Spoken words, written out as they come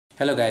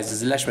Hello guys,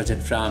 this is Lashmajan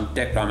from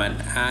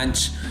TechRaman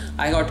and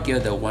I got here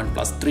the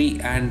OnePlus 3,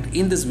 and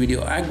in this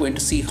video I'm going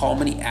to see how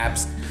many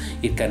apps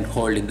it can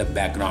hold in the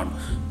background.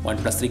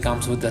 OnePlus 3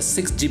 comes with a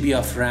 6 GB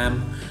of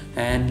RAM,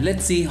 and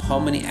let's see how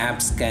many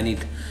apps can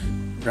it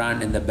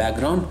run in the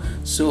background.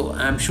 So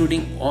I'm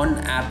shooting one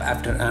app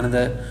after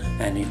another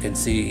and you can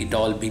see it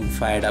all being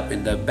fired up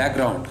in the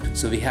background.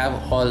 So we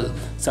have all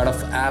sort of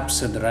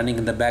apps running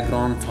in the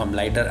background, from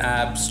lighter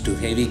apps to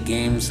heavy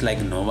games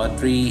like Nova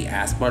 3,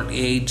 Asphalt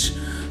 8.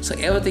 So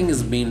everything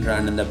is being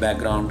run in the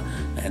background,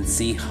 and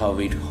see how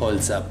it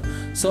holds up.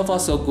 So far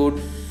so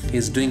good.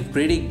 It's doing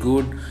pretty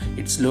good.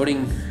 It's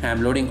loading.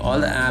 I'm loading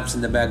all the apps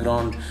in the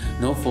background.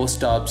 No force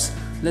stops.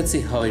 Let's see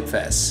how it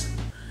fares.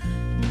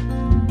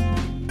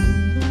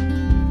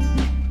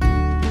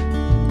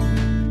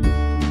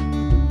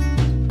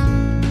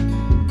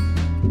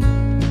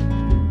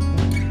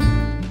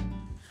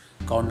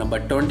 Count number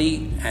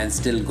 20 and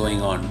still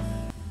going on.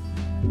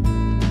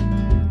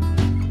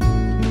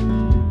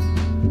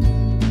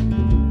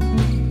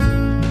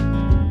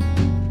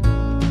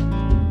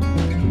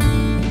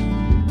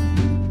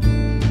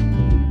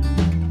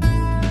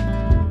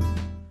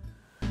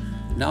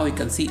 Now you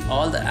can see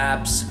all the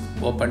apps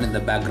open in the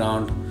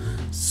background.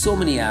 So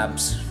many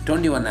apps,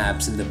 21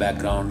 apps in the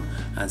background,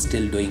 and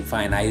still doing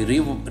fine. I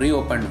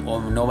reopened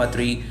Nova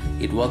 3,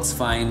 it works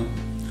fine.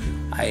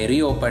 I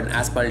reopened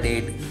Asphalt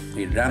 8,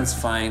 it runs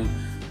fine.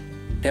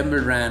 Temple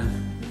Run,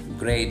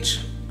 great.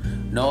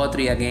 Nova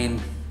 3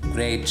 again,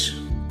 great.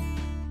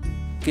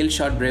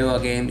 Killshot Bravo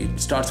again, it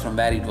starts from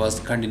where it was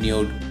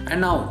continued.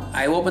 And now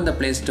I open the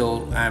Play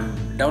Store,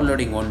 I'm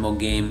downloading one more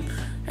game.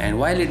 And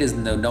while it is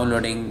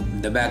downloading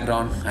in the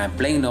background, I'm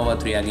playing Nova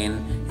 3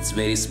 again. It's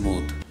very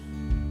smooth.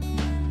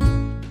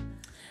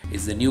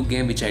 It's the new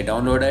game which I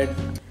downloaded.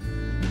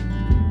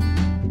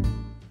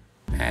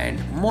 And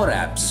more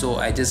apps. So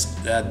I just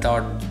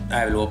thought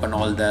I will open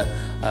all the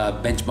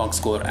benchmark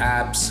score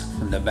apps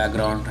in the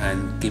background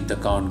and keep the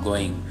count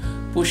going.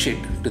 Push it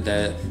to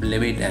the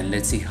limit and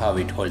let's see how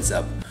it holds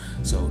up.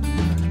 So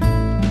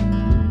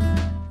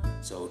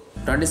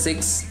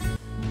 26.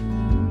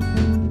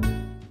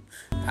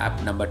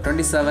 App number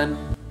 27,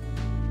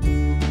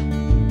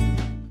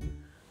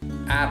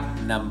 app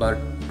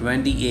number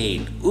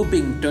 28,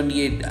 whooping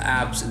 28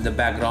 apps in the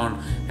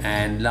background.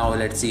 And now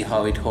let's see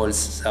how it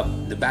holds up.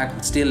 The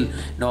back still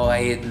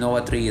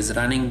Nova 3 is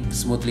running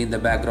smoothly in the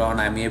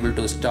background. I'm able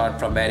to start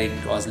from where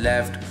it was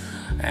left,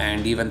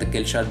 and even the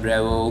Killshot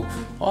Bravo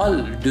all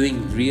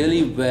doing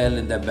really well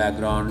in the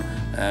background.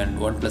 And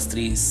OnePlus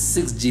 3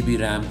 6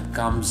 GB RAM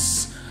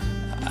comes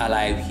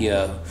alive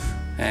here,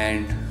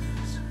 and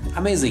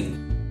amazing.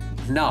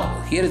 Now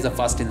here is the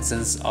first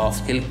instance of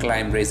hill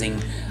climb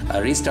racing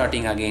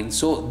restarting again.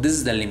 So this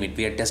is the limit.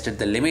 We had tested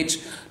the limit.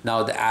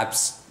 Now the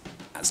apps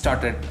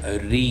started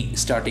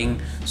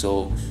restarting.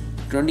 So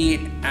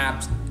 28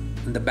 apps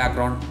in the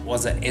background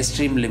was an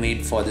extreme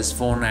limit for this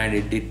phone, and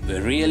it did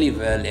really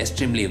well,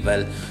 extremely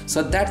well.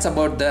 So that's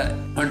about the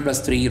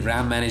OnePlus 3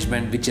 RAM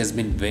management, which has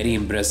been very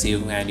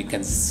impressive, and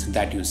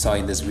you saw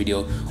in this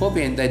video. Hope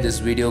you enjoyed this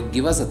video.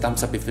 Give us a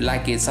thumbs up if you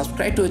like it.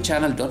 Subscribe to our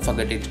channel, don't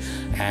forget it,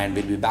 and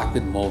we'll be back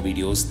with more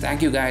videos.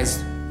 Thank you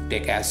guys.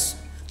 Take care.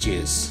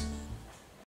 Cheers.